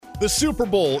The Super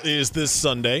Bowl is this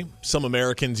Sunday. Some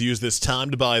Americans use this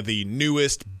time to buy the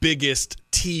newest, biggest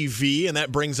TV, and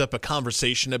that brings up a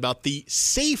conversation about the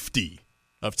safety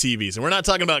of TVs. And we're not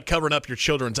talking about covering up your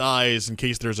children's eyes in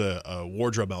case there's a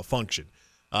wardrobe malfunction.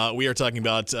 We are talking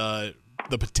about the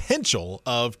potential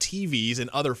of TVs and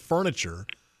other furniture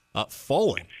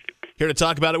falling. Here to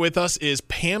talk about it with us is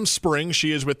Pam Spring.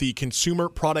 She is with the Consumer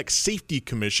Product Safety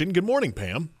Commission. Good morning,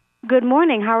 Pam. Good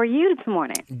morning. How are you this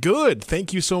morning? Good.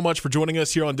 Thank you so much for joining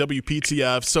us here on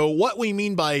WPTF. So what we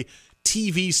mean by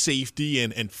TV safety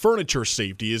and furniture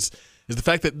safety is the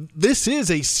fact that this is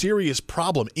a serious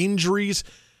problem. Injuries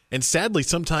and sadly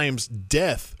sometimes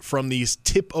death from these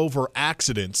tip-over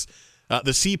accidents.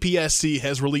 The CPSC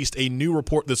has released a new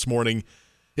report this morning.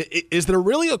 Is there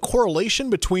really a correlation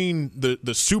between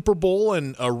the Super Bowl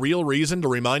and a real reason to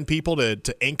remind people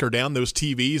to anchor down those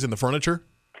TVs and the furniture?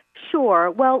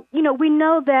 Sure. Well, we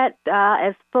know that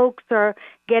as folks are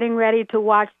getting ready to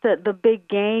watch the big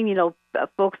game,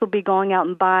 folks will be going out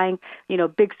and buying,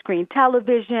 big screen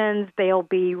televisions. They'll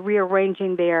be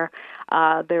rearranging their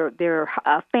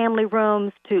family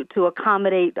rooms to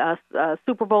accommodate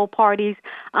Super Bowl parties.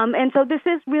 And so this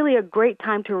is really a great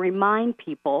time to remind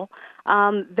people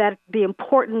that the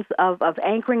importance of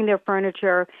anchoring their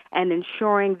furniture and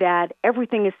ensuring that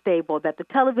everything is stable, that the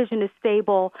television is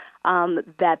stable,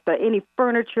 that any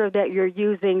furniture that you're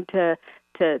using to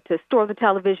store the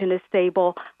television is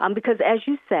stable. Because as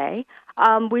you say,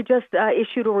 we just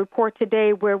issued a report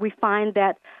today where we find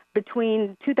that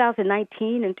between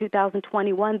 2019 and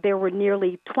 2021, there were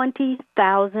nearly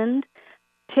 20,000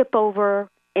 tip-over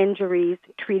injuries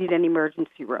treated in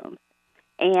emergency rooms.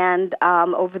 And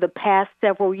over the past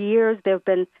several years, there have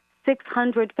been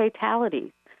 600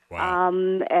 fatalities. Wow.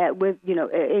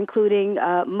 Including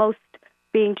most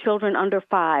being children under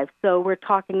 5. So we're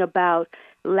talking about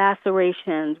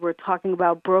lacerations. We're talking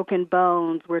about broken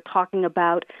bones. We're talking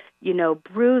about,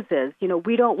 bruises.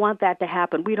 We don't want that to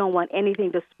happen. We don't want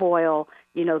anything to spoil,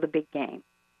 the big game.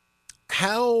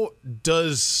 How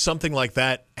does something like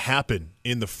that happen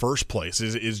in the first place?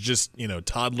 Is just,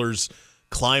 toddlers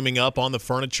climbing up on the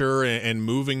furniture and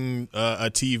moving a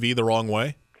TV the wrong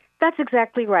way? That's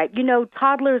exactly right.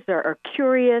 Toddlers are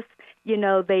curious. They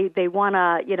want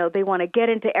to get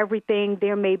into everything.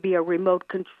 There may be a remote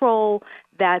control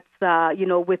that's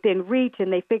within reach,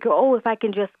 and they figure, if I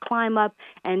can just climb up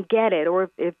and get it, or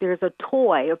if there's a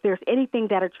toy, if there's anything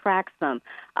that attracts them.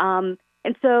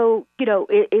 And so,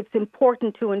 it's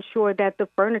important to ensure that the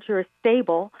furniture is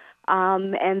stable,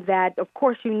 and that, of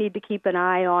course, you need to keep an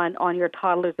eye on your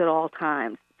toddlers at all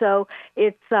times. So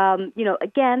it's,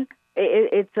 again,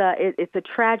 it's a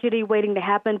tragedy waiting to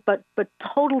happen, but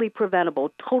totally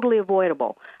preventable, totally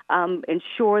avoidable.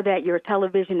 Ensure that your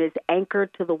television is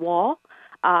anchored to the wall.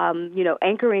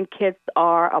 Anchoring kits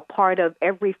are a part of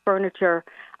every furniture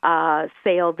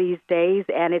sale these days,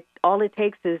 and all it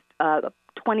takes is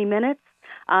 20 minutes.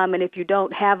 And if you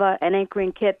don't have an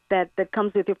anchoring kit that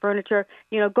comes with your furniture,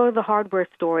 go to the hardware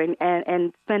store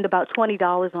and spend about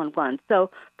 $20 on one.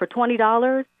 So for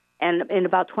 $20 and in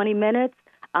about 20 minutes,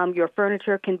 your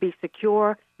furniture can be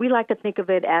secure. We like to think of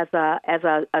it as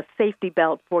a safety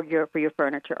belt for your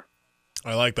furniture.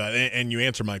 I like that. And you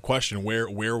answered my question,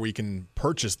 where we can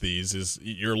purchase these. Is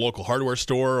your local hardware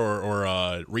store or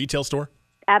a retail store?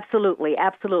 Absolutely.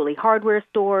 Hardware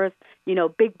stores,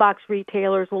 big box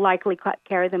retailers will likely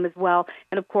carry them as well,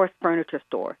 and of course, furniture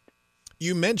stores.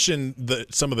 You mentioned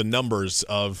some of the numbers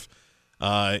of,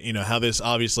 how this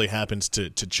obviously happens to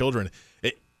children.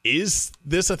 Is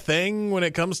this a thing when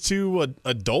it comes to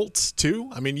adults too?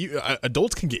 I mean,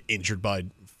 adults can get injured by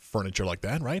furniture like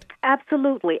that, right?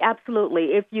 Absolutely.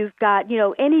 If you've got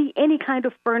any kind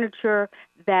of furniture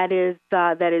that is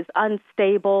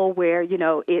unstable, where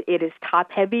it is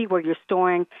top heavy, where you're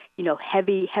storing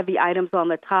heavy items on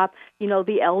the top,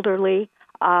 the elderly.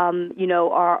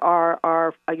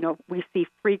 We see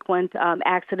frequent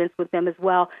accidents with them as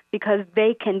well because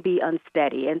they can be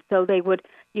unsteady, and so they would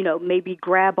maybe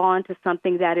grab onto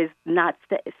something that is not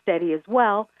steady as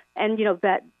well, and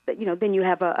then you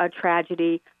have a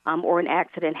tragedy or an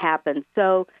accident happen.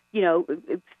 So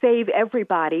save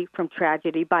everybody from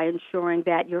tragedy by ensuring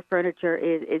that your furniture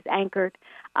is anchored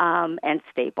and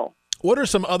stable. What are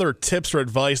some other tips or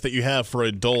advice that you have for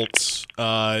adults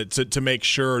to make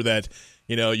sure that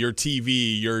your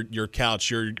TV, your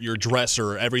couch, your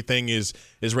dresser, everything is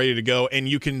ready to go, and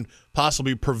you can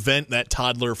possibly prevent that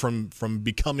toddler from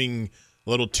becoming a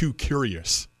little too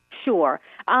curious? Sure.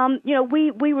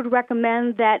 We would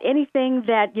recommend that anything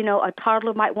that, a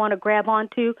toddler might want to grab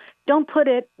onto, don't put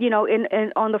it, in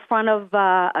on the front of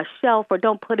a shelf, or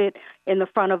don't put it in the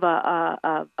front of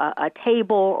a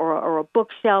table or a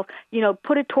bookshelf.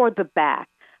 Put it toward the back.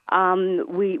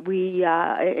 We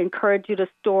encourage you to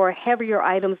store heavier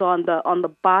items on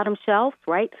the bottom shelves,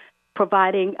 right,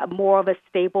 providing more of a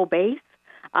stable base.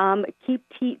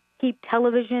 Keep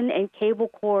television and cable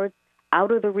cords out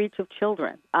of the reach of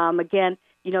children. Again,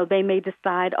 they may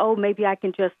decide, maybe I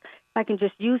can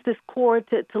just use this cord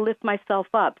to lift myself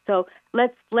up. So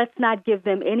let's not give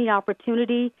them any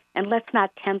opportunity, and let's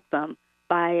not tempt them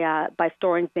by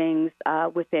storing things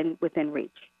within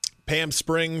reach. Pam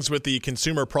Springs with the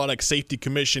Consumer Product Safety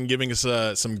Commission giving us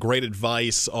some great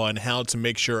advice on how to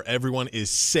make sure everyone is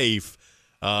safe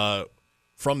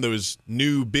from those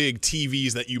new big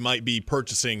TVs that you might be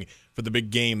purchasing for the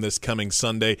big game this coming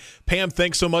Sunday. Pam,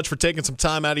 thanks so much for taking some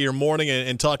time out of your morning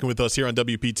and talking with us here on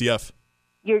WPTF.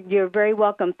 You're very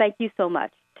welcome. Thank you so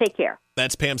much. Take care.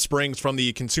 That's Pam Springs from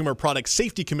the Consumer Product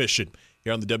Safety Commission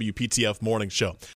here on the WPTF Morning Show.